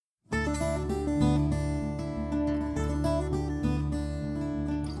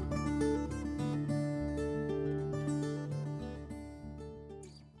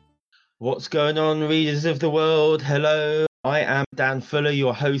What's going on, readers of the world? Hello, I am Dan Fuller,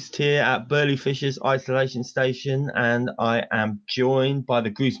 your host here at Burley Fishers Isolation Station, and I am joined by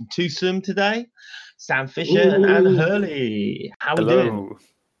the gruesome twosome today, Sam Fisher and Anne Hurley. How are we doing?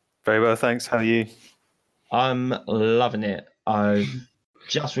 Very well, thanks. How are you? I'm loving it. I've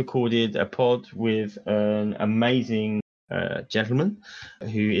just recorded a pod with an amazing gentleman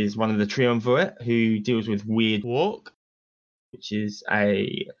who is one of the triumvirate who deals with Weird Walk, which is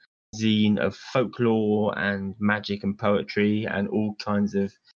a zine of folklore and magic and poetry and all kinds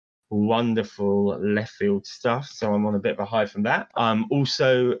of wonderful left field stuff. So I'm on a bit of a high from that. I'm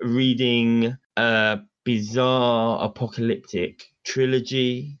also reading a bizarre apocalyptic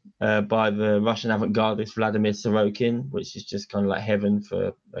trilogy by the Russian avant-gardist Vladimir Sorokin, which is just kind of like heaven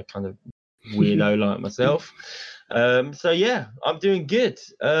for a kind of weirdo like myself. So yeah, I'm doing good.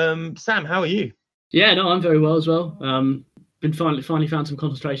 Sam, how are you? Yeah, no, I'm very well as well. Been finally found some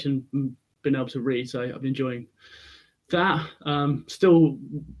concentration, been able to read, so I've been enjoying that. Still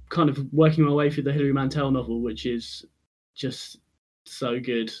kind of working my way through the Hilary Mantel novel, which is just so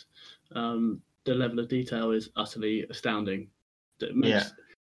good. The level of detail is utterly astounding. That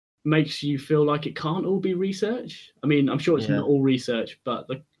makes you feel like it can't all be research. I mean, I'm sure it's not all research, but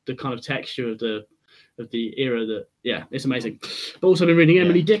the kind of texture of the era it's amazing. But also been reading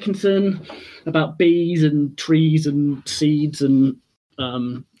Emily Dickinson about bees and trees and seeds and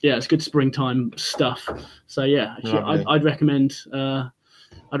it's good springtime stuff. So I'd recommend her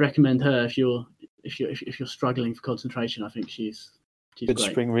if you're struggling for concentration. I think she's good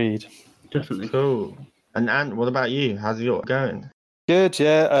great. Spring read. Definitely. Cool. And Ant, what about you? How's it going? Good,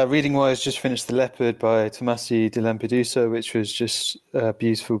 yeah. Reading wise, just finished The Leopard by Tomasi de Lampedusa, which was just a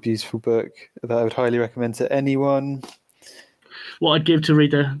beautiful, beautiful book that I would highly recommend to anyone. What I'd give to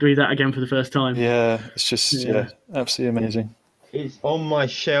read that again for the first time. Yeah, it's just absolutely amazing. It's on my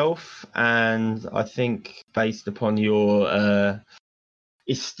shelf, and I think based upon your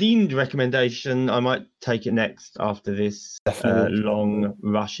esteemed recommendation, I might take it next after this long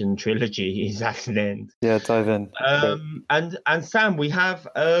Russian trilogy is at an end. Yeah, dive in. And Sam, we have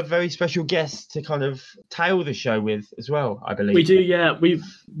a very special guest to kind of tail the show with as well, I believe. We do, yeah. We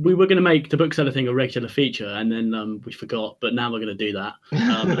were going to make the bookseller thing a regular feature, and then we forgot, but now we're going to do that.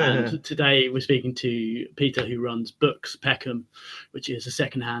 And today we're speaking to Peter, who runs Books Peckham, which is a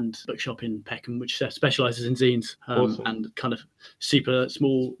second-hand bookshop in Peckham, which specialises in zines and kind of super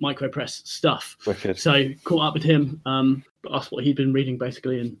small micropress stuff. Wicked. So caught up with him, asked what he'd been reading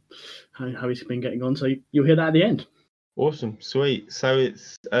basically and how he's been getting on. So you'll hear that at the end. Awesome, sweet. So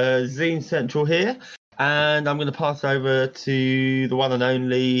it's Zine Central here, and I'm going to pass over to the one and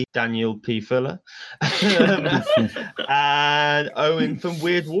only Daniel P. Fuller and Owen from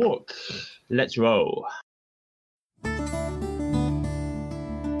Weird Walk. Let's roll.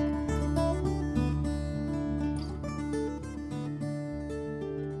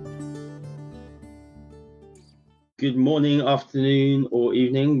 Good morning, afternoon, or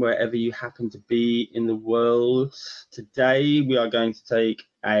evening, wherever you happen to be in the world. Today, we are going to take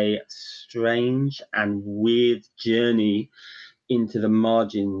a strange and weird journey into the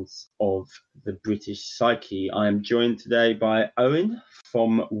margins of the British psyche. I am joined today by Owen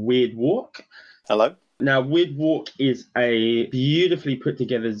from Weird Walk. Hello. Now, Weird Walk is a beautifully put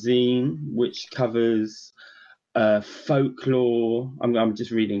together zine which covers folklore. I'm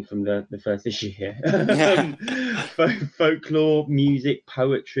just reading from the first issue here. Folklore, music,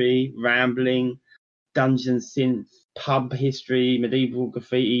 poetry, rambling, dungeon synth, pub history, medieval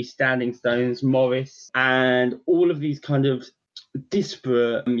graffiti, standing stones, Morris, and all of these kind of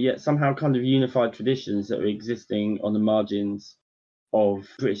disparate yet somehow kind of unified traditions that are existing on the margins of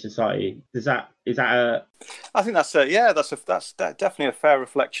British society. Is that a? I think that's definitely a fair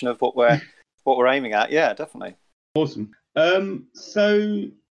reflection of what we're aiming at. Yeah, definitely. Awesome. So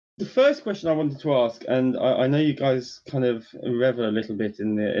the first question I wanted to ask, and I know you guys kind of revel a little bit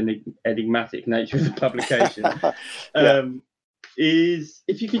in the enigmatic nature of the publication, is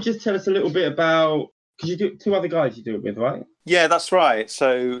if you could just tell us a little bit about, because you do two other guys you do it with, right? Yeah, that's right.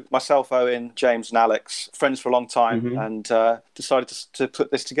 So myself, Owen, James and Alex, friends for a long time, and decided to put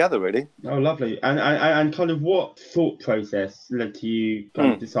this together, really. Oh, lovely. And kind of what thought process led to you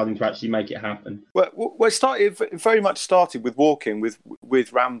kind of deciding to actually make it happen? Well, it very much started with walking, with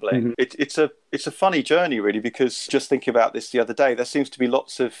rambling. It's a funny journey, really, because just thinking about this the other day, there seems to be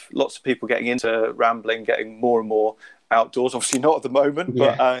lots of people getting into rambling, getting more and more outdoors. Obviously not at the moment,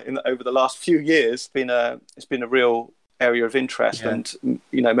 but over the last few years, it's been a real area of interest, and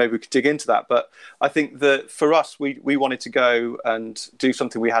maybe we could dig into that. But I think that for us, we wanted to go and do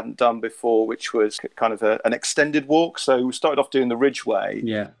something we hadn't done before, which was kind of an extended walk. So we started off doing the Ridgeway,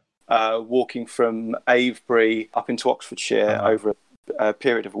 walking from Avebury up into Oxfordshire over a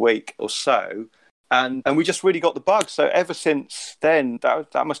period of a week or so. And we just really got the bug. So ever since then,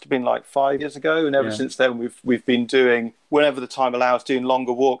 that must have been like 5 years ago. And ever since then, we've been doing, whenever the time allows, doing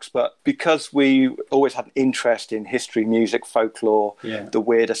longer walks. But because we always had an interest in history, music, folklore, the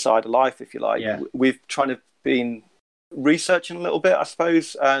weirder side of life, if you like, we've been researching a little bit, I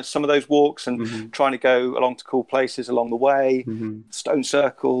suppose, some of those walks and trying to go along to cool places along the way, stone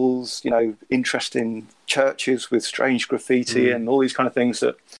circles, interesting churches with strange graffiti and all these kind of things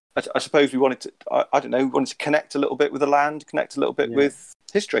that I suppose we wanted to, we wanted to connect a little bit with the land, connect a little bit with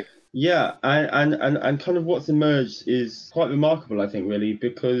history. Yeah, and kind of what's emerged is quite remarkable, I think, really,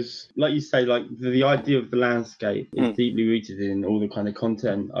 because, like you say, like the idea of the landscape is deeply rooted in all the kind of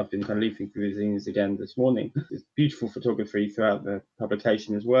content. I've been kind of leafing through the zines again this morning. It's beautiful photography throughout the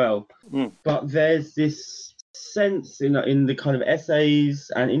publication as well. But there's this sense in the kind of essays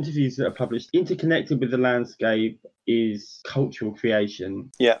and interviews that are published, interconnected with the landscape is cultural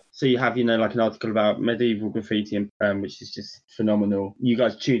creation. Yeah. So you have, like an article about medieval graffiti, which is just phenomenal. You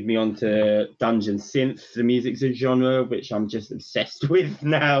guys tuned me on to Dungeon Synth, the music genre, which I'm just obsessed with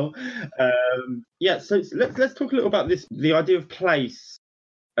now. So let's talk a little about this, the idea of place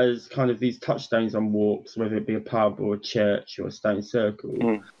as kind of these touchstones on walks, whether it be a pub or a church or a stone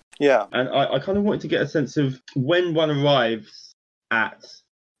circle. Yeah. And I kind of wanted to get a sense of when one arrives at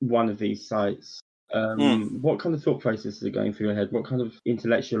one of these sites, what kind of thought processes are going through your head? What kind of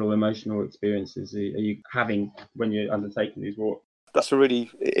intellectual or emotional experiences are you having when you're undertaking these walks? That's a really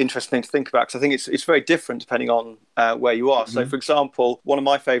interesting thing to think about, because I think it's very different depending on where you are. So, for example, one of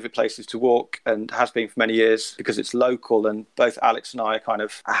my favourite places to walk, and has been for many years because it's local, and both Alex and I are kind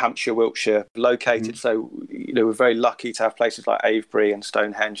of Hampshire, Wiltshire located. So, we're very lucky to have places like Avebury and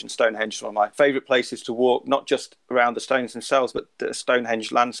Stonehenge. And Stonehenge is one of my favourite places to walk, not just around the stones themselves, but the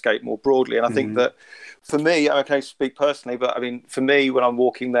Stonehenge landscape more broadly. And I think that for me, I can speak personally, but I mean, for me, when I'm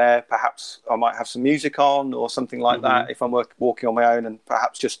walking there, perhaps I might have some music on or something like that if I'm walking on my own, and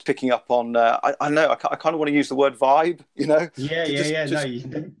perhaps just picking up on I kind of want to use the word vibe,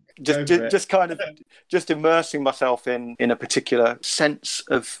 just immersing myself in a particular sense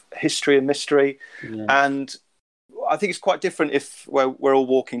of history and mystery. And I think it's quite different if we're all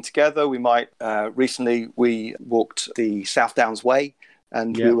walking together. We might recently we walked the South Downs Way,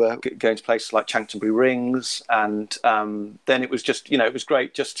 and we were going to places like Chanctonbury Rings, and then it was just it was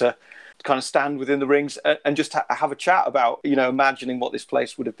great just to kind of stand within the rings and just have a chat about imagining what this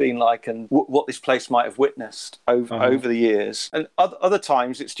place would have been like, and what this place might have witnessed over the years. And other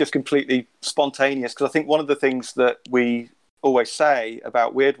times it's just completely spontaneous, because I think one of the things that we always say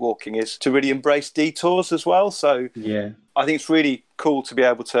about weird walking is to really embrace detours as well. So I think it's really cool to be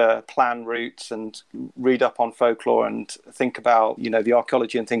able to plan routes and read up on folklore and think about the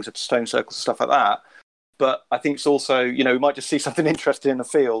archaeology and things of stone circles and stuff like that. But I think it's also, we might just see something interesting in the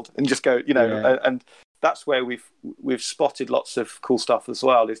field and just go, and that's where we've spotted lots of cool stuff as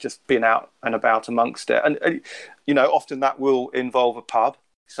well, is just being out and about amongst it. And often that will involve a pub.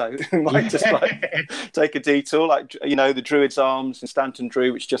 So we might just take a detour, like, the Druid's Arms in Stanton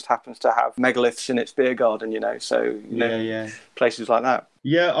Drew, which just happens to have megaliths in its beer garden, places like that.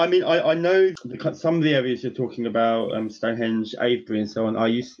 Yeah, I mean, I know some of the areas you're talking about, Stonehenge, Avebury and so on.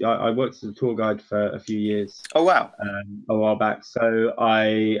 I worked as a tour guide for a few years. Oh, wow. A while back. So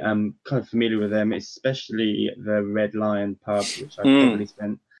I am kind of familiar with them, especially the Red Lion pub, which I probably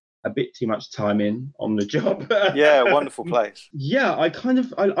spent a bit too much time on the job. Yeah, wonderful place. Yeah,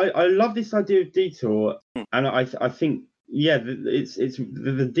 I love this idea of detour, and I think it's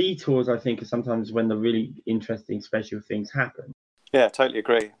the detours, I think, are sometimes when the really interesting special things happen. Yeah, totally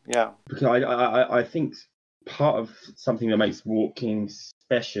agree. Yeah, because I think part of something that makes walking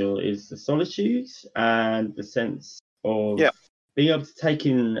special is the solitude and the sense of being able to take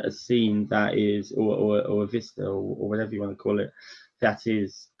in a scene that is, or a vista, or whatever you want to call it, that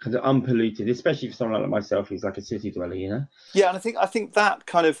is kind of unpolluted, especially for someone like myself who's like a city dweller, Yeah, and I think that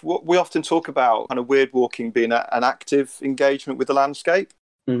kind of, what we often talk about, kind of weird walking being an active engagement with the landscape.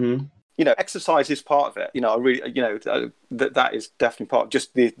 Exercise is part of it. I really, that is definitely part of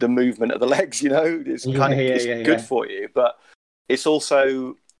just the movement of the legs. It's kind of good for you, but it's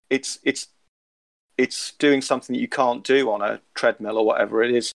also it's doing something that you can't do on a treadmill or whatever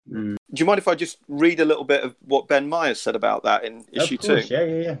it is. Do you mind if I just read a little bit of what Ben Myers said about that in issue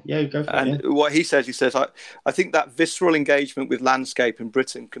 2? Yeah, go for it. And what he says, I think that visceral engagement with landscape in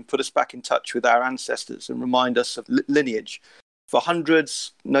Britain can put us back in touch with our ancestors and remind us of lineage. For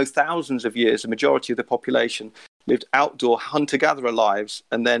hundreds, no thousands of years, the majority of the population lived outdoor hunter-gatherer lives,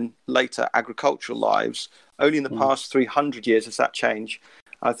 and then later agricultural lives. Only in the past 300 years has that changed.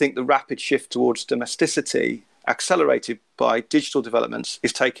 I think the rapid shift towards domesticity, accelerated by digital developments,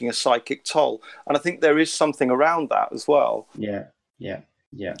 is taking a psychic toll. And I think there is something around that as well.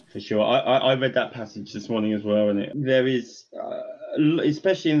 Yeah, for sure. I read that passage this morning as well, and there is,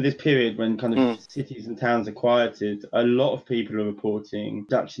 especially in this period when kind of cities and towns are quieted, a lot of people are reporting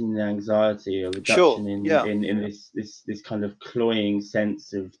reduction in anxiety, or reduction in this kind of cloying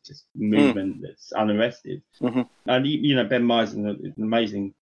sense of just movement that's unarrested. And Ben Myers is an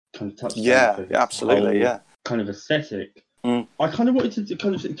amazing kind of touchstone for this absolutely, whole kind of aesthetic. I kind of wanted to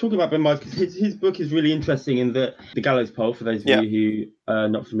kind of talk about Ben Myers because his book is really interesting in that The Gallows Pole, for those of you who are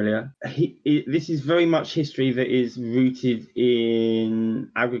not familiar, this is very much history that is rooted in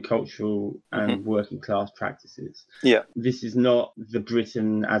agricultural and working class practices. This is not the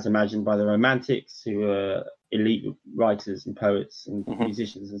Britain as imagined by the Romantics, who are elite writers and poets and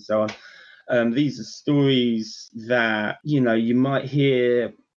musicians and so on. These are stories that, you might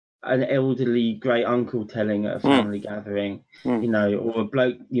hear an elderly great uncle telling at a family gathering, or a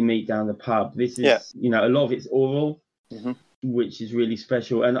bloke you meet down the pub. This is, a lot of it's oral, which is really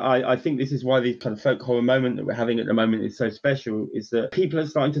special. And I think this is why the kind of folk horror moment that we're having at the moment is so special, is that people are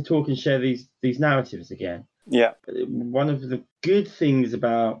starting to talk and share these narratives again. One of the good things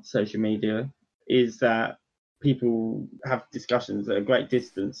about social media is that people have discussions at a great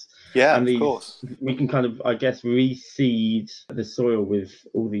distance. And of course. We can kind of, I guess, reseed the soil with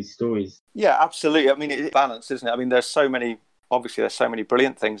all these stories. Yeah, absolutely. I mean, it's balanced, isn't it? I mean, there's so many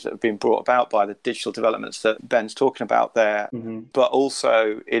brilliant things that have been brought about by the digital developments that Ben's talking about there. But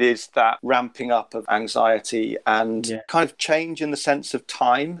also it is that ramping up of anxiety and kind of change in the sense of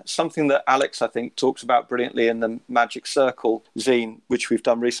time. Something that Alex, I think, talks about brilliantly in the Magic Circle zine, which we've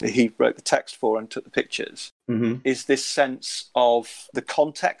done recently. He wrote the text for and took the pictures. Is this sense of the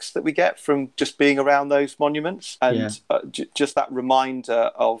context that we get from just being around those monuments, and just that reminder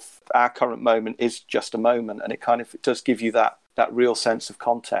of our current moment is just a moment, and it does give you that real sense of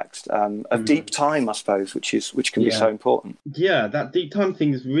context, of deep time, I suppose, which can be so important. Yeah, that deep time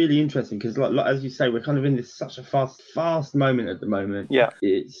thing is really interesting because, like as you say, we're kind of in such a fast moment at the moment.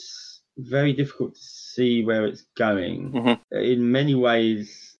 It's very difficult to see where it's going. In many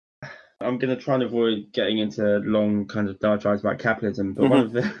ways, I'm going to try and avoid getting into long kind of diatribes about capitalism, but one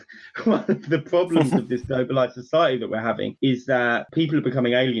of the problems of this globalized society that we're having is that people are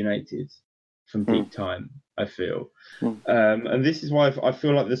becoming alienated from deep time, I feel. And this is why I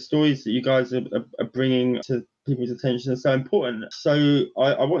feel like the stories that you guys are bringing to people's attention are so important. So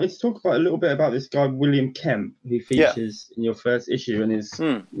I wanted to talk about a little bit about this guy, William Kemp, who features in your first issue and is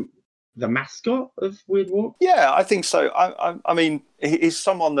the mascot of Weirdwalk. Yeah, I think so. I mean, he's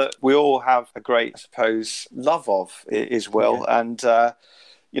someone that we all have a great, I suppose, love of, is Will. And I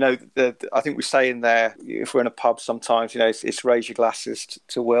think we say in there, if we're in a pub sometimes, it's raise your glasses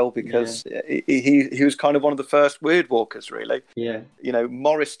to Will, because he was kind of one of the first Weirdwalkers, really.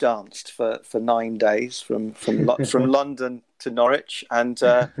 Morris danced for 9 days from London to Norwich, and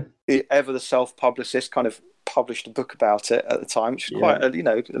Ever the self-publicist kind of published a book about it at the time, which was quite a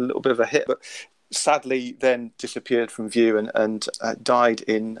little bit of a hit, but sadly then disappeared from view and died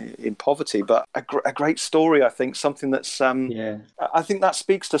in poverty. But a great story, I think, something that's I think that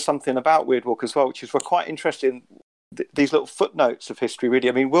speaks to something about Weirdwalk as well, which is we're quite interested in these little footnotes of history, really.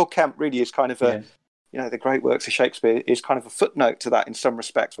 I mean, Will Kemp really is kind of the great works of Shakespeare is kind of a footnote to that in some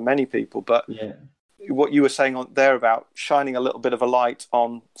respects for many people, but what you were saying on there about shining a little bit of a light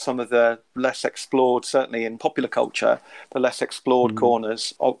on some of the less explored, certainly in popular culture, the less explored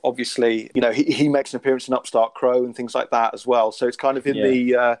corners. Obviously, he makes an appearance in Upstart Crow and things like that as well. So it's kind of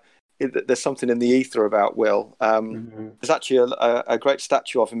in there's something in the ether about Will. There's actually a great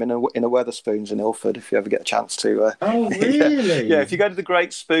statue of him in a Wetherspoons in Ilford, if you ever get a chance to. Oh, really? If you go to the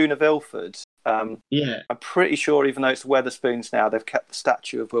Great Spoon of Ilford, I'm pretty sure, even though it's Wetherspoons now, they've kept the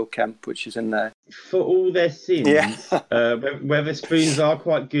statue of Will Kemp, which is in there. For all their sins, Wetherspoons are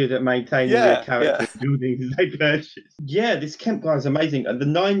quite good at maintaining their character buildings they purchase. Yeah, this Kemp guy is amazing. The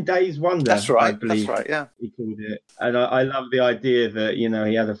 9 Days Wonder, that's right, I believe he called it. And I love the idea that,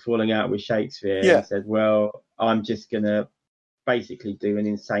 he had a falling out with Shakespeare and said, well, I'm just going to basically do an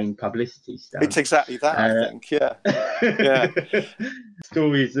insane publicity stunt. It's exactly that, I think,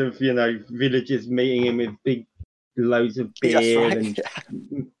 Stories of, villagers meeting him with big loads of beer and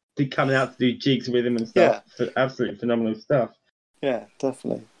coming out to do jigs with him and stuff. So absolutely phenomenal stuff. Yeah,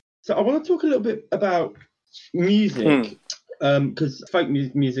 definitely. So I want to talk a little bit about music, because folk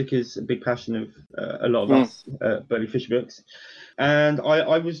music is a big passion of a lot of us at Burley Fisher Books. And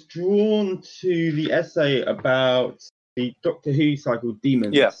I was drawn to the essay about the Doctor Who cycle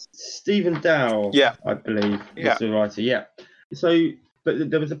Demons. Stephen Dow, I believe, was the writer. So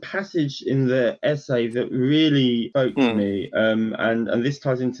But there was a passage in the essay that really spoke to me, and this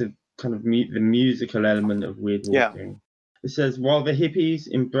ties into kind of the musical element of Weird Walking. It says, while the hippies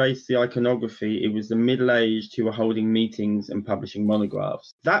embraced the iconography, it was the middle-aged who were holding meetings and publishing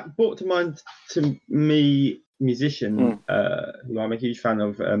monographs. That brought to mind to me musician who I'm a huge fan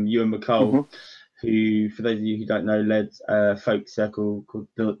of, Ewan McCall, who, for those of you who don't know, led a folk circle called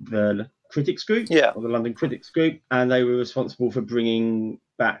the Critics Group, or the London Critics Group, and they were responsible for bringing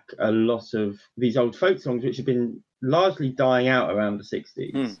back a lot of these old folk songs which have been largely dying out around the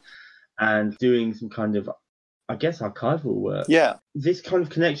 60s and doing some kind of, I guess, archival work. This kind of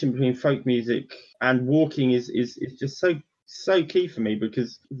connection between folk music and walking is just so key for me,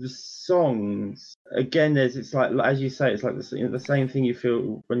 because the songs, again, it's like, as you say, it's like the same thing you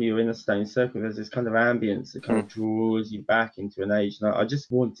feel when you're in a stone circle. There's this kind of ambience that kind of draws you back into an age. And I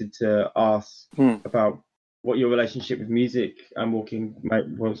just wanted to ask about what your relationship with music and walking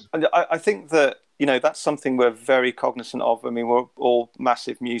was. And I think that, that's something we're very cognizant of. I mean, we're all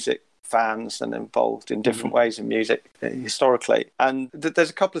massive music fans and involved in different ways in music historically. And there's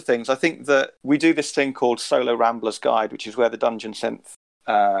a couple of things. I think that we do this thing called Solo Rambler's Guide, which is where the Dungeon Synth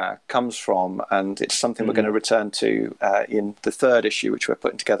comes from, and it's something we're going to return to in the third issue, which we're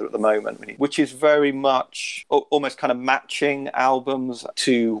putting together at the moment, which is very much almost kind of matching albums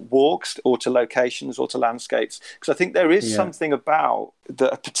to walks or to locations or to landscapes, because I think there is something about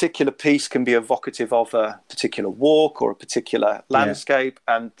that a particular piece can be evocative of a particular walk or a particular landscape,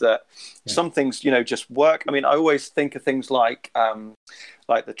 and that some things just work. I mean, I always think of things like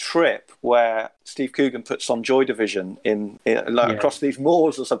The Trip, where Steve Coogan puts on Joy Division in across these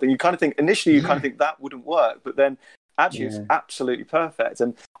moors or something. You kind of think initially that wouldn't work, but then actually it's absolutely perfect.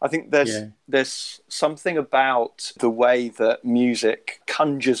 And I think there's something about the way that music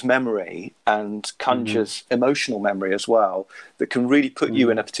conjures memory and conjures emotional memory as well, that can really put you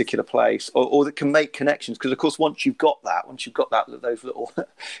in a particular place, or that can make connections. Because of course, once you've got those little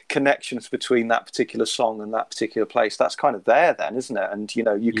connections between that particular song and that particular place, that's kind of there then, isn't it? And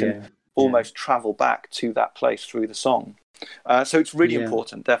you can almost travel back to that place through the song. So it's really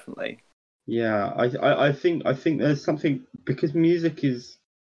important, definitely. Yeah, I think there's something, because music is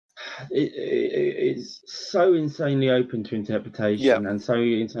so insanely open to interpretation and so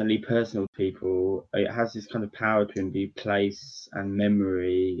insanely personal to people. It has this kind of power to imbue place and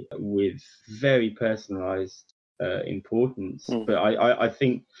memory with very personalized importance. But I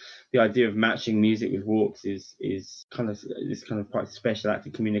think the idea of matching music with walks is kind of quite a special act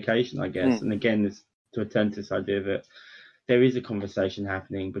of communication, I guess. And again, to return to this idea that there is a conversation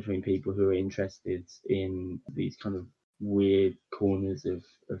happening between people who are interested in these kind of weird corners of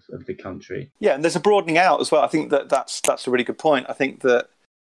the country. Yeah, and there's a broadening out as well. I think that's a really good point. I think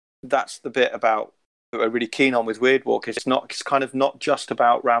that's the bit about that we're really keen on with Weird Walk. It's kind of not just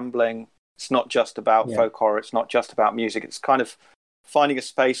about rambling. It's not just about folk horror. It's not just about music. It's kind of finding a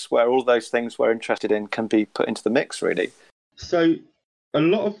space where all those things we're interested in can be put into the mix, really. So a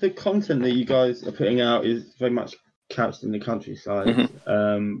lot of the content that you guys are putting out is very much couched in the countryside.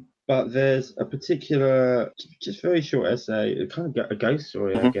 But there's a particular, just very short essay, kind of a ghost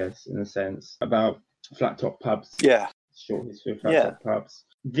story, I guess, in a sense, about flat top pubs. Yeah. Short history of flat top pubs.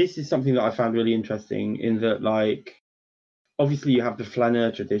 This is something that I found really interesting, in that, like, obviously you have the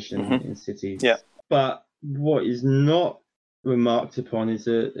flaneur tradition in cities. Yeah. But what is not remarked upon is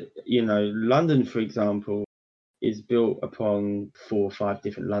that, London, for example, is built upon 4 or 5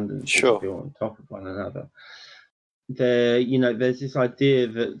 different Londons built on top of one another. There's this idea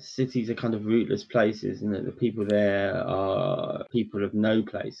that cities are kind of rootless places, and that the people there are people of no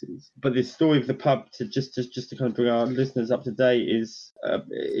places. But this story of the pub, to kind of bring our listeners up to date, is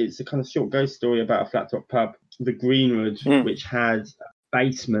it's a kind of short ghost story about a flat top pub, the Greenwood, which had a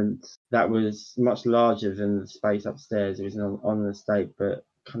basement that was much larger than the space upstairs. It was on the estate, but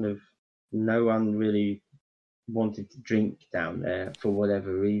kind of no one really wanted to drink down there for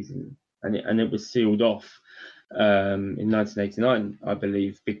whatever reason, and it was sealed off in 1989, I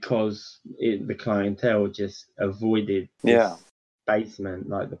believe, because the clientele just avoided this basement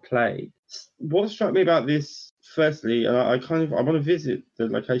like the plague. What struck me about this, firstly, and I want to visit the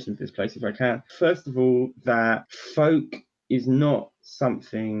location of this place if I can. First of all, that folk is not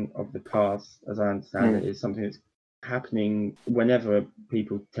something of the past, as I understand it. It's something that's happening whenever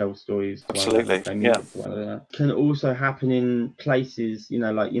people tell stories. Absolutely, can also happen in places,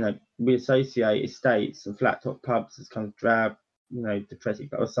 we associate estates and flat top pubs as kind of drab, depressing,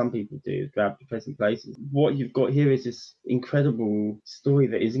 or some people do, drab, depressing places. What you've got here is this incredible story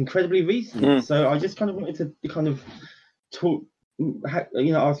that is incredibly recent. So I just kind of wanted to kind of talk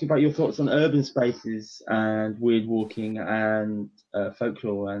ask you about your thoughts on urban spaces and weird walking and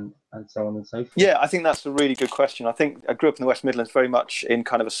folklore and so on and so forth. Yeah, I think that's a really good question. I think I grew up in the West Midlands, very much in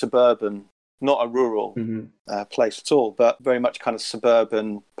kind of a suburban, not a rural place at all, but very much kind of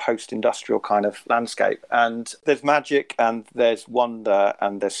suburban, post-industrial kind of landscape. And there's magic and there's wonder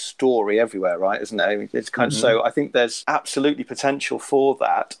and there's story everywhere, right? Isn't it? I mean, it's kind of, so I think there's absolutely potential for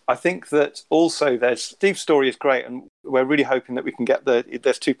that. I think that also Steve's story is great, and we're really hoping that we can get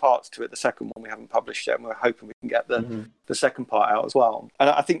there's 2 parts to it. The second one we haven't published yet, and we're hoping we can get the second part out as well. And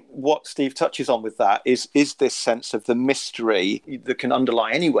I think what Steve touches on with that is this sense of the mystery that can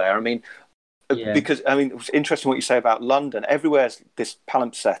underlie anywhere. I mean, because, I mean, it's interesting what you say about London. Everywhere's this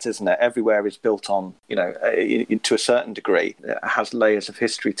palimpsest, isn't it? Everywhere is built on, to a certain degree. It has layers of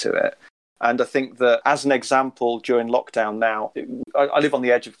history to it. And I think that, as an example, during lockdown now, I live on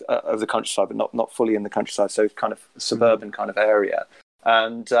the edge of the countryside, but not fully in the countryside, so kind of a suburban kind of area.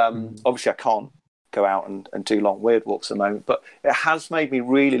 And obviously I can't go out and do long weird walks at the moment, but it has made me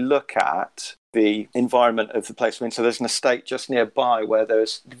really look at the environment of the place. I mean, so there's an estate just nearby where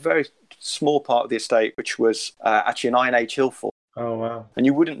there's a very small part of the estate which was actually an Iron Age hill fort. Oh, wow. And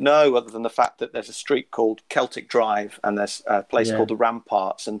you wouldn't know, other than the fact that there's a street called Celtic Drive and there's a place called the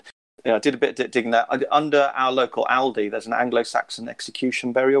Ramparts. And I did a bit of digging there. Under our local Aldi, there's an Anglo-Saxon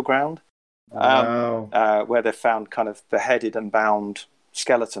execution burial ground where they've found kind of beheaded and bound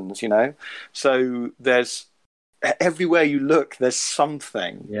skeletons, So there's, everywhere you look, there's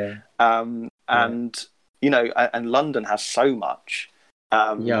something. And London has so much.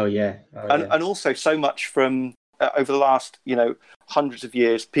 And also so much from over the last, hundreds of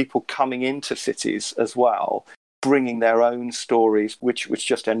years, people coming into cities as well, bringing their own stories, which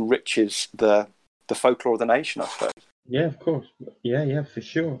just enriches the folklore of the nation, I suppose. Yeah, of course. Yeah, for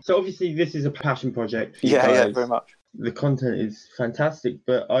sure. So obviously this is a passion project for you guys. Yeah, very much. The content is fantastic,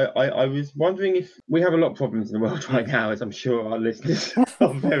 but I was wondering if we have a lot of problems in the world right now, as I'm sure our listeners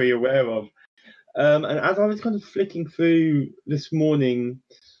are very aware of. And as I was kind of flicking through this morning,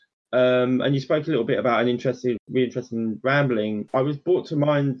 and you spoke a little bit about really interested in rambling, I was brought to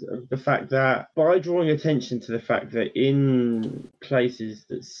mind of the fact that by drawing attention to the fact that in places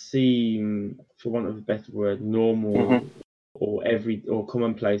that seem, for want of a better word, normal or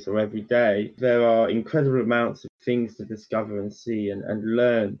commonplace or everyday, there are incredible amounts of things to discover and see and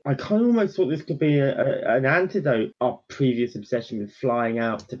learn. I kind of almost thought this could be an antidote our previous obsession with flying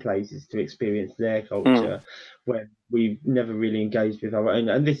out to places to experience their culture when we've never really engaged with our own.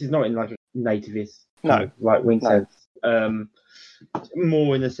 And this is not in like a nativist right-wing sense.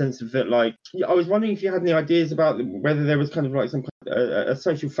 More in the sense of that, like, I was wondering if you had any ideas about whether there was kind of like some kind of a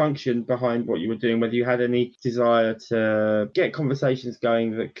social function behind what you were doing, whether you had any desire to get conversations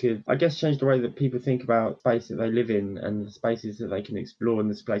going that could, I guess, change the way that people think about space that they live in and the spaces that they can explore and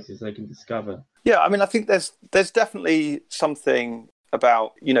the places they can discover. Yeah, I mean, I think there's definitely something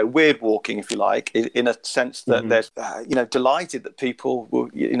about, weird walking, if you like, in a sense that there's, delighted that people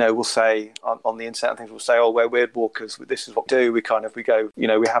will say on the internet, things will say, oh, we're weird walkers, this is what we do. We go,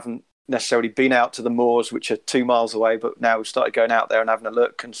 we haven't necessarily been out to the moors, which are 2 miles away, but now we've started going out there and having a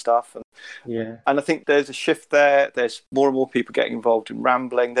look and stuff. And I think there's a shift there. There's more and more people getting involved in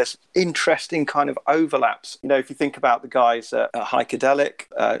rambling. There's interesting kind of overlaps. If you think about the guys at Hikadelic,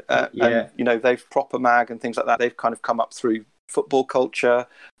 and, they've Proper Mag and things like that, they've kind of come up through football culture,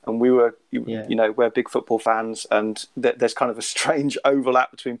 and we're big football fans, and there's kind of a strange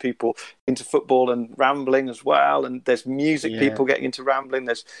overlap between people into football and rambling as well. And there's music people getting into rambling.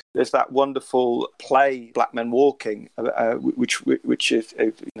 There's that wonderful play Black Men Walking, which is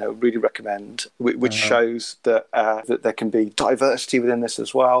really recommend, which shows that there can be diversity within this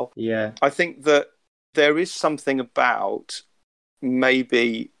as well. I think that there is something about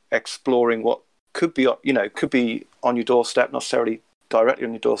maybe exploring what could be on your doorstep, not necessarily directly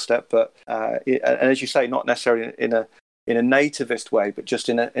on your doorstep, but and as you say, not necessarily in a nativist way, but just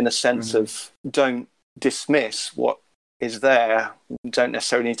in a sense of don't dismiss what is there. Don't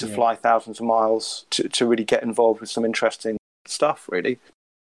necessarily need to fly thousands of miles to really get involved with some interesting stuff, really.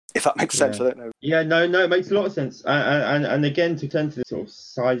 If that makes sense, I don't know. Yeah, no, it makes a lot of sense. And again, to turn to the sort of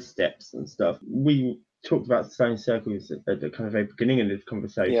side steps and stuff, we talked about stone circles at the kind of very beginning of this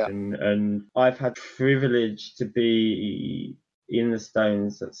conversation, and I've had privilege to be in the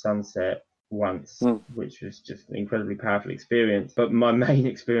Stones at sunset once, which was just an incredibly powerful experience. But my main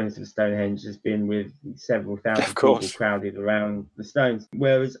experience of Stonehenge has been with several thousand people crowded around the Stones.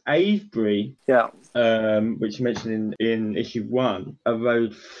 Whereas Avebury, which you mentioned in issue 1, a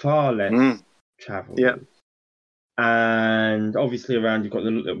road far less travelled. And obviously around you've got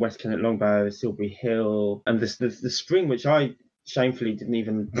the West Kennet Longbow, Silbury Hill, and the spring, which I shamefully didn't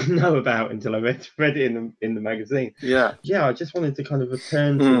even know about until I read it in the magazine. Yeah. Yeah, I just wanted to kind of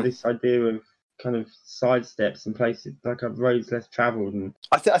return to this idea of kind of sidesteps and places like roads less travelled. And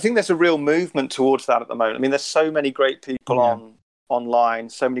I think there's a real movement towards that at the moment. I mean, there's so many great people online,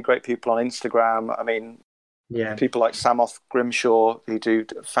 so many great people on Instagram. I mean, people like Samoth Grimshaw who do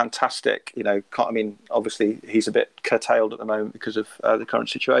fantastic, you know, I mean, obviously he's a bit curtailed at the moment because of the current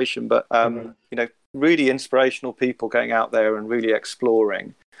situation, but, you know, really inspirational people going out there and really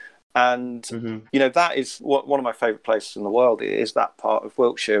exploring. And, you know, that is one of my favourite places in the world is that part of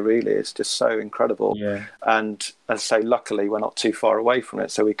Wiltshire, really. It's just so incredible. Yeah. And as I say, luckily, we're not too far away from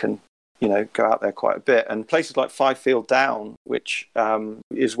it, so we can, you know, go out there quite a bit. And places like Fifield Down, which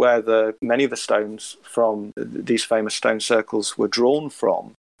is where many of the stones from these famous stone circles were drawn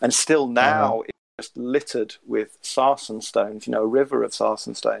from, and still now it's just littered with sarsen stones, you know, a river of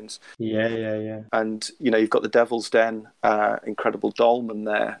sarsen stones. Yeah. And, you know, you've got the Devil's Den, incredible dolmen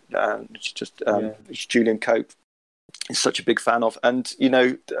there, which Julian Cope is such a big fan of. And, you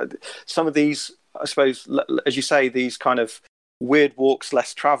know, some of these, I suppose, as you say, these kind of weird walks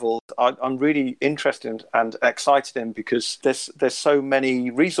less travelled, I'm really interested and excited in, because there's so many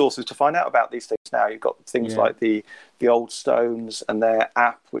resources to find out about these things now. You've got things like the Old Stones and their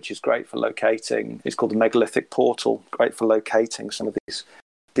app, which is great for locating. It's called the Megalithic Portal, great for locating some of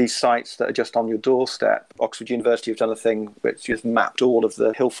these sites that are just on your doorstep. Oxford University have done a thing which just mapped all of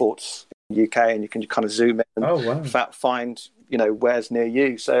the hill forts in the UK, and you can kind of zoom in and find, you know, where's near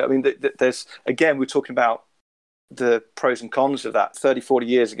you. So, I mean, there's, again, we're talking about the pros and cons of that. 30, 40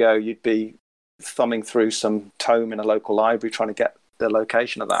 years ago, you'd be thumbing through some tome in a local library trying to get the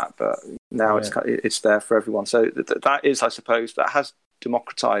location of that, but now it's there for everyone. So that is, I suppose, that has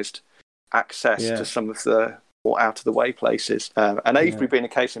democratized access to some of the more out of the way places. And Avebury being a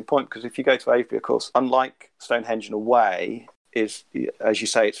case in point, because if you go to Avebury, of course, unlike Stonehenge in a way, is, as you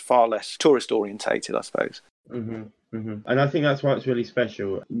say, it's far less tourist orientated, I suppose. And I think that's why it's really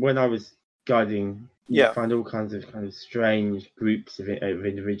special. When I was guiding, you find all kinds of strange groups of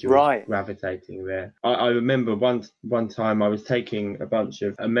individuals gravitating there. I remember one time I was taking a bunch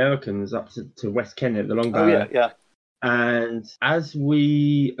of Americans up to West Kennet, the Long Barrow. And as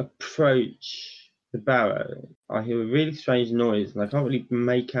we approach the barrow, I hear a really strange noise, and I can't really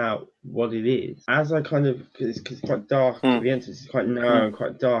make out what it is. As I kind of, because it's quite dark, the entrance is quite narrow and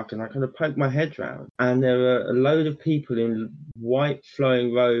quite dark, and I kind of poke my head round, and there are a load of people in white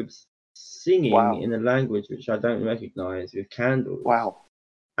flowing robes singing in a language which I don't recognise, with candles.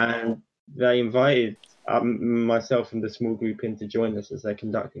 And they invited myself and the small group in to join us as they're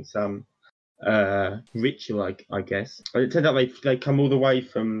conducting some ritual, I guess. And it turned out they come all the way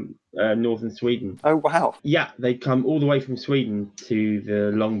from northern Sweden. Oh, wow. Yeah, they come all the way from Sweden to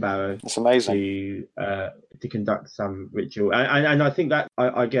the Long Barrow. That's amazing. To conduct some ritual. And I think that,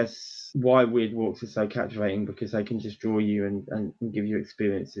 I guess, why Weird Walks are so captivating, because they can just draw you and give you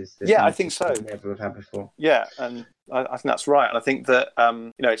experiences that I think so. Never have had before. Yeah, and I think that's right. And I think that,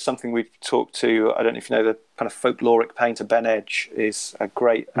 you know, it's something we've talked to, I don't know if you know, the kind of folkloric painter Ben Edge is a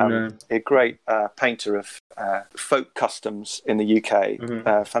great painter of folk customs in the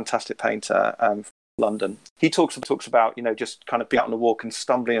UK, fantastic painter from London. He talks about, you know, just kind of being out on a walk and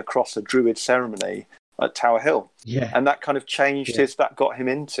stumbling across a Druid ceremony at Tower Hill. And that kind of changed that got him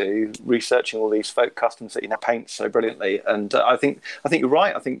into researching all these folk customs that he now paints so brilliantly. And I think you're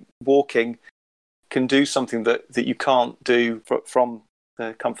right. I think walking can do something that you can't do from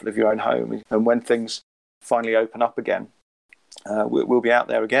the comfort of your own home. And when things finally open up again, we'll be out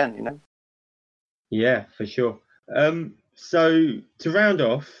there again, you know? Yeah, for sure. So to round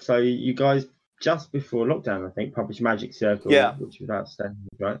off, so you guys just before lockdown, I think, published Magic Circle, which was outstanding,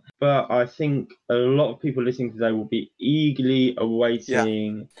 right? But I think a lot of people listening today will be eagerly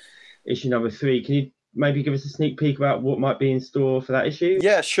awaiting issue number 3. Can you maybe give us a sneak peek about what might be in store for that issue?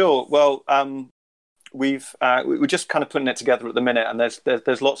 Yeah, sure. Well, we're just kind of putting it together at the minute, and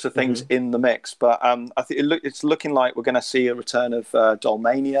there's lots of things in the mix. But I think it's looking like we're going to see a return of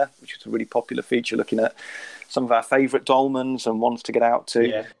Dolmania, which is a really popular feature, looking at some of our favourite dolmens and ones to get out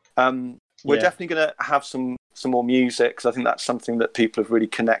to. We're definitely going to have some more music, because I think that's something that people have really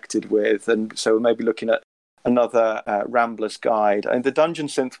connected with. And so we're maybe looking at another Rambler's Guide. And the Dungeon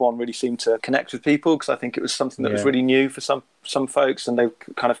Synth one really seemed to connect with people, because I think it was something that was really new for some folks, and they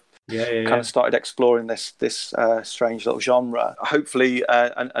kind of started exploring this strange little genre. Hopefully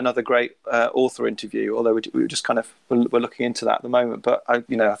another great author interview, although we're just kind of we're looking into that at the moment. But I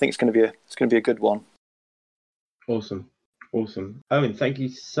think it's going to be a good one. Awesome. Owen, thank you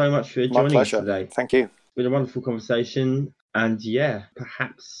so much for joining us today. Thank you. It's been a wonderful conversation. And yeah,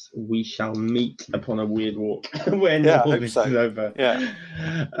 perhaps we shall meet upon a weird walk when Yeah, I all hope this so. is over. Yeah.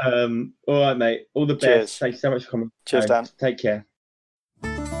 All right, mate. All the best. Cheers. Thanks so much for coming. Cheers, Dan. Take care.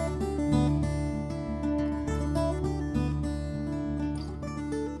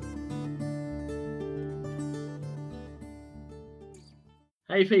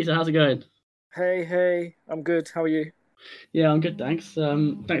 Hey Peter, how's it going? Hey, I'm good. How are you? Yeah, I'm good, thanks.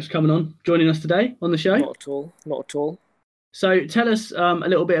 Thanks for coming on, joining us today on the show. Not at all. So tell us a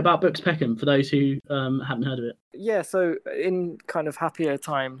little bit about Books Peckham for those who haven't heard of it. Yeah, so in kind of happier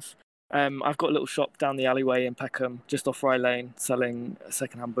times, I've got a little shop down the alleyway in Peckham, just off Rye Lane, selling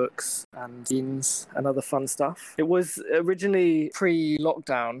secondhand books and zines and other fun stuff. It was originally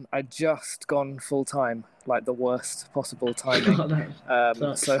pre-lockdown. I'd just gone full-time, like the worst possible timing.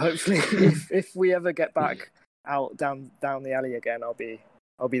 So hopefully, if we ever get back out down the alley again,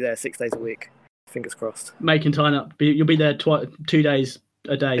 I'll be there 6 days a week. Fingers crossed. Making time up. You'll be there 2 days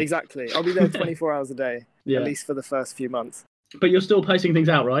a day. Exactly. I'll be there 24 hours a day, at least for the first few months. But you're still posting things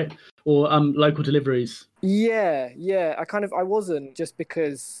out, right? Or local deliveries? Yeah. I wasn't, just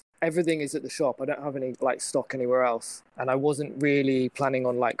because everything is at the shop. I don't have any like stock anywhere else. And I wasn't really planning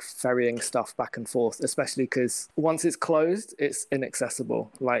on like ferrying stuff back and forth, especially because once it's closed, it's inaccessible.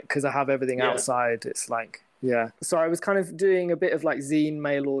 Like, because I have everything outside, it's like, yeah. So I was kind of doing a bit of like zine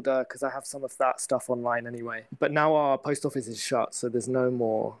mail order because I have some of that stuff online anyway. But now our post office is shut, so there's no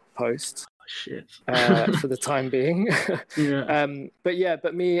more post. Shit. For the time being. Yeah.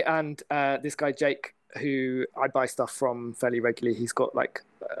 But me and this guy Jake, who I buy stuff from fairly regularly, he's got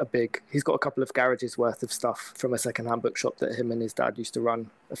a couple of garages worth of stuff from a secondhand bookshop that him and his dad used to run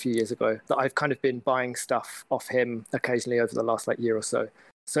a few years ago, that I've kind of been buying stuff off him occasionally over the last like year or so.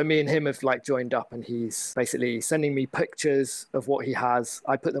 So me and him have like joined up, and he's basically sending me pictures of what he has.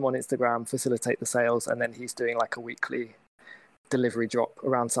 I put them on Instagram, facilitate the sales, and then he's doing like a weekly delivery drop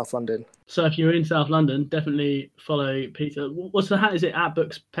around South London. So if you're in South London, definitely follow Peter. What's the hat? Is it at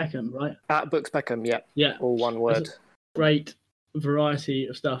Books Peckham, right? At Books Peckham, yeah. Yeah. All one word. Great variety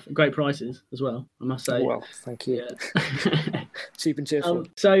of stuff. Great prices as well, I must say. Well, thank you. Yeah. Cheap and cheerful.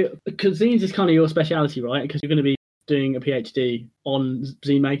 So, because zines is kind of your speciality, right? Because you're going to be doing a PhD on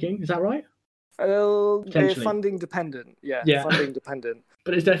zine making. Is that right? Funding dependent. Yeah. Funding dependent.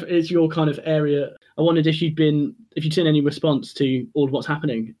 But it's your kind of area. I wondered if you'd seen any response to all of what's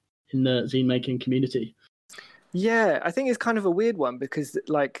happening in the zine making community. Yeah, I think it's kind of a weird one because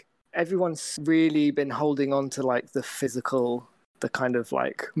like everyone's really been holding on to like the physical, the kind of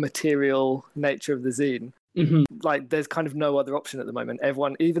like material nature of the zine. Mm-hmm. Like there's kind of no other option at the moment.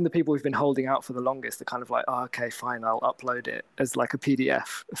 Everyone, even the people who've been holding out for the longest, are kind of like, oh, okay, fine, I'll upload it as like a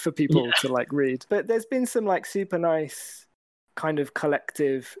PDF for people to like read. But there's been some like super nice kind of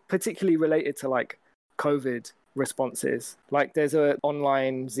collective, particularly related to like COVID responses. Like there's an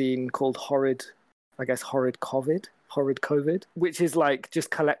online zine called Horrid COVID, which is like just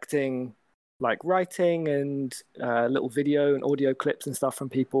collecting like writing and little video and audio clips and stuff from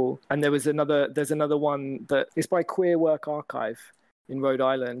people. And there's another one that is by Queer Work Archive in Rhode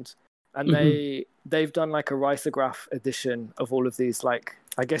Island, and they've done like a risograph edition of all of these. Like,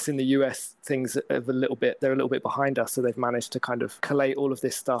 I guess in the US things are they're a little bit behind us, so they've managed to kind of collate all of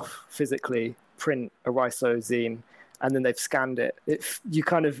this stuff physically, print a riso zine, and then they've scanned it.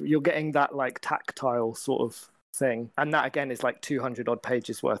 You're getting that like tactile sort of thing, and that again is like 200 odd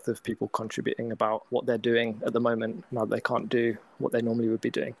pages worth of people contributing about what they're doing at the moment now that they can't do what they normally would be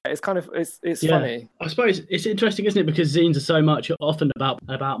doing. It's kind of it's funny. I suppose it's interesting, isn't it, because zines are often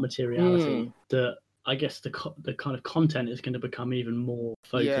about materiality that I guess the kind of content is going to become even more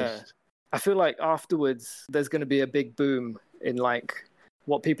focused. Yeah. I feel like afterwards there's going to be a big boom in like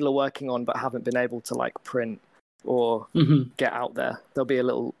what people are working on but haven't been able to like print or get out there. There'll be a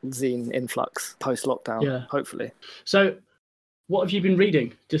little zine influx post-lockdown, hopefully. So what have you been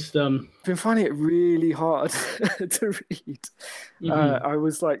reading? Just I've been finding it really hard to read. I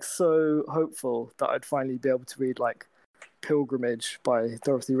was like so hopeful that I'd finally be able to read like Pilgrimage by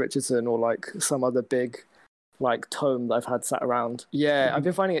Dorothy Richardson or like some other big like tome that I've had sat around. I've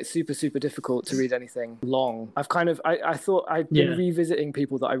been finding it super, super difficult to read anything long. I've kind of, I thought I'd been revisiting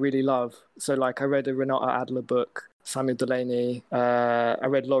people that I really love. So like I read a Renata Adler book, Samuel Delaney. I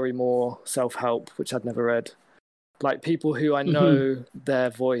read Laurie Moore, Self-Help, which I'd never read. Like people who I know their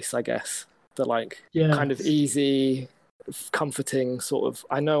voice, I guess. They're like kind of easy, comforting sort of.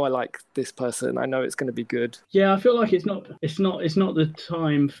 I know I like this person. I know it's going to be good. Yeah, I feel like it's not the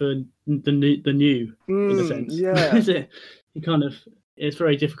time for the new in a sense. Yeah, is it? It's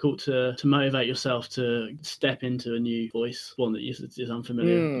very difficult to motivate yourself to step into a new voice, one that is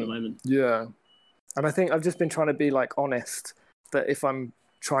unfamiliar at the moment. Yeah, And I think I've just been trying to be like honest that if I'm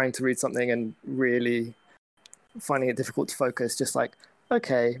trying to read something and really finding it difficult to focus, just like,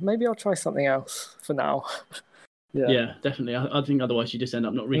 okay, maybe I'll try something else for now. Yeah, definitely. I think otherwise you just end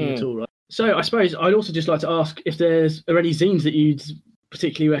up not reading at all, right? So I suppose I'd also just like to ask if are any zines that you'd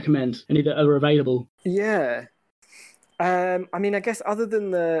particularly recommend, any that are available? Yeah. I mean, I guess other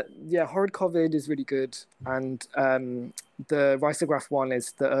than Horrid COVID is really good, and the Risograph one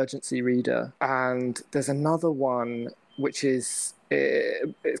is the Urgency Reader, and there's another one which is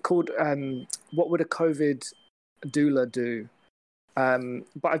it's called What Would a COVID Doula Do?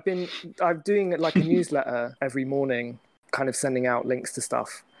 But I'm doing like a newsletter every morning, kind of sending out links to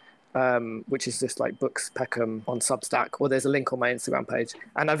stuff. Which is just like Books Peckham on Substack, or there's a link on my Instagram page,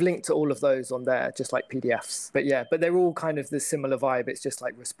 and I've linked to all of those on there, just like PDFs. But they're all kind of the similar vibe. It's just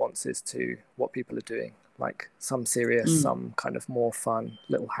like responses to what people are doing, like some serious, some kind of more fun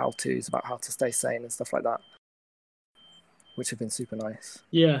little how-tos about how to stay sane and stuff like that, which have been super nice.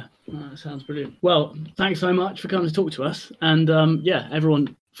 Yeah, that sounds brilliant. Well, thanks so much for coming to talk to us, and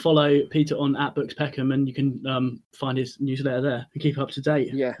everyone follow Peter on @BooksPeckham, and you can find his newsletter there and keep up to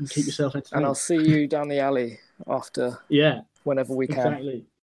date. Yeah, and keep yourself entertained. And I'll see you down the alley after. Whenever we can. Exactly.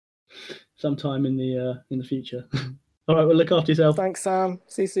 Sometime in the future. All right. Well, look after yourself. Thanks, Sam.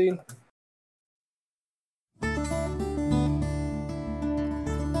 See you soon.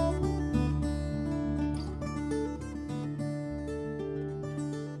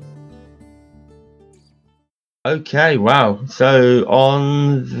 Okay, wow. So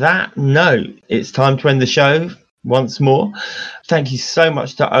on that note, it's time to end the show once more. Thank you so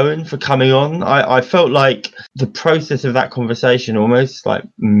much to Owen for coming on. I felt like the process of that conversation almost like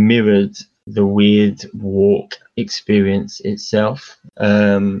mirrored the Weird Walk experience itself,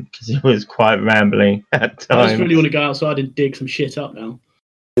 because it was quite rambling at times. I just really want to go outside and dig some shit up now.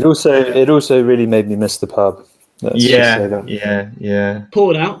 It also really made me miss the pub. Yeah.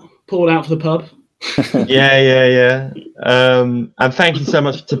 Poured out for the pub. Yeah. And thank you so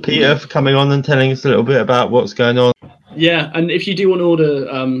much to Peter for coming on and telling us a little bit about what's going on. Yeah, and if you do want to order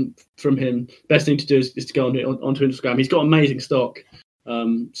from him, best thing to do is to go onto Instagram. He's got amazing stock.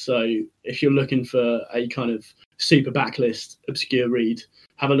 So if you're looking for a kind of super backlist obscure read,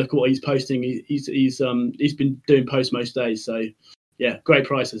 have a look at what he's posting. He's been doing posts most days, so yeah, great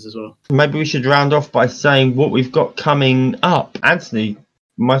prices as well. Maybe we should round off by saying what we've got coming up. Anthony,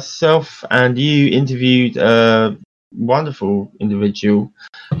 myself and you interviewed a wonderful individual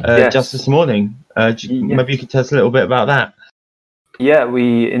just this morning. Maybe you could tell us a little bit about that. Yeah,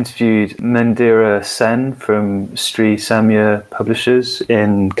 we interviewed Mandira Sen from Sri Samya Publishers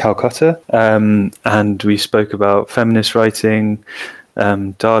in Calcutta, and we spoke about feminist writing,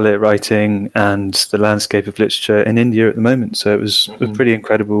 Dalit writing, and the landscape of literature in India at the moment. So it was a pretty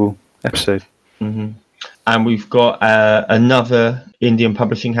incredible episode. Mm-hmm. And we've got another Indian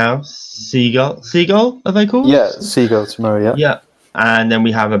publishing house, Seagull, are they called? Yeah, Seagull tomorrow, Yeah. And then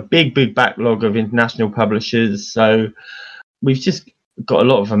we have a big backlog of international publishers. So we've just got a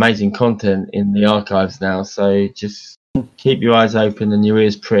lot of amazing content in the archives now. So just keep your eyes open and your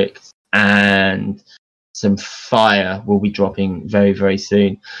ears pricked. And some fire will be dropping very, very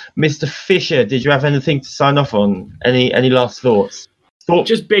soon. Mr. Fisher, did you have anything to sign off on? Any last thoughts?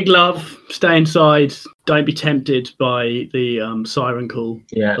 Just big love, stay inside, don't be tempted by the siren call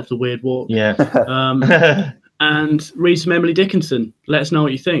of the Weird Walk. Yeah. And read some Emily Dickinson. Let us know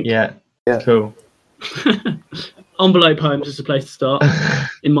what you think. Yeah. Cool. Envelope Poems is the place to start,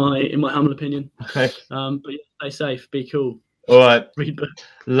 in my humble opinion. Okay. But yeah, stay safe, be cool. All right. Read books.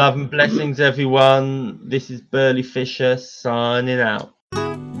 Love and blessings, everyone. This is Burley Fisher signing out.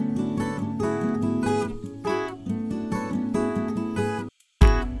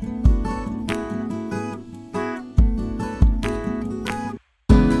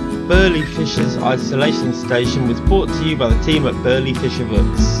 Burley Fisher's Isolation Station was brought to you by the team at Burley Fisher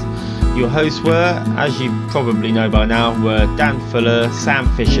Books. Your hosts were, as you probably know by now, were Dan Fuller, Sam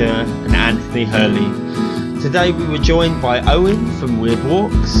Fisher and Anthony Hurley. Today we were joined by Owen from Weird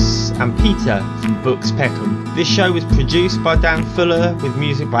Walks and Peter from Books Peckham. This show was produced by Dan Fuller with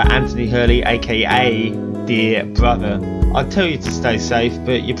music by Anthony Hurley, aka Dear Brother. I'd tell you to stay safe,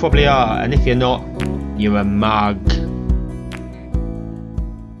 but you probably are, and if you're not, you're a mug.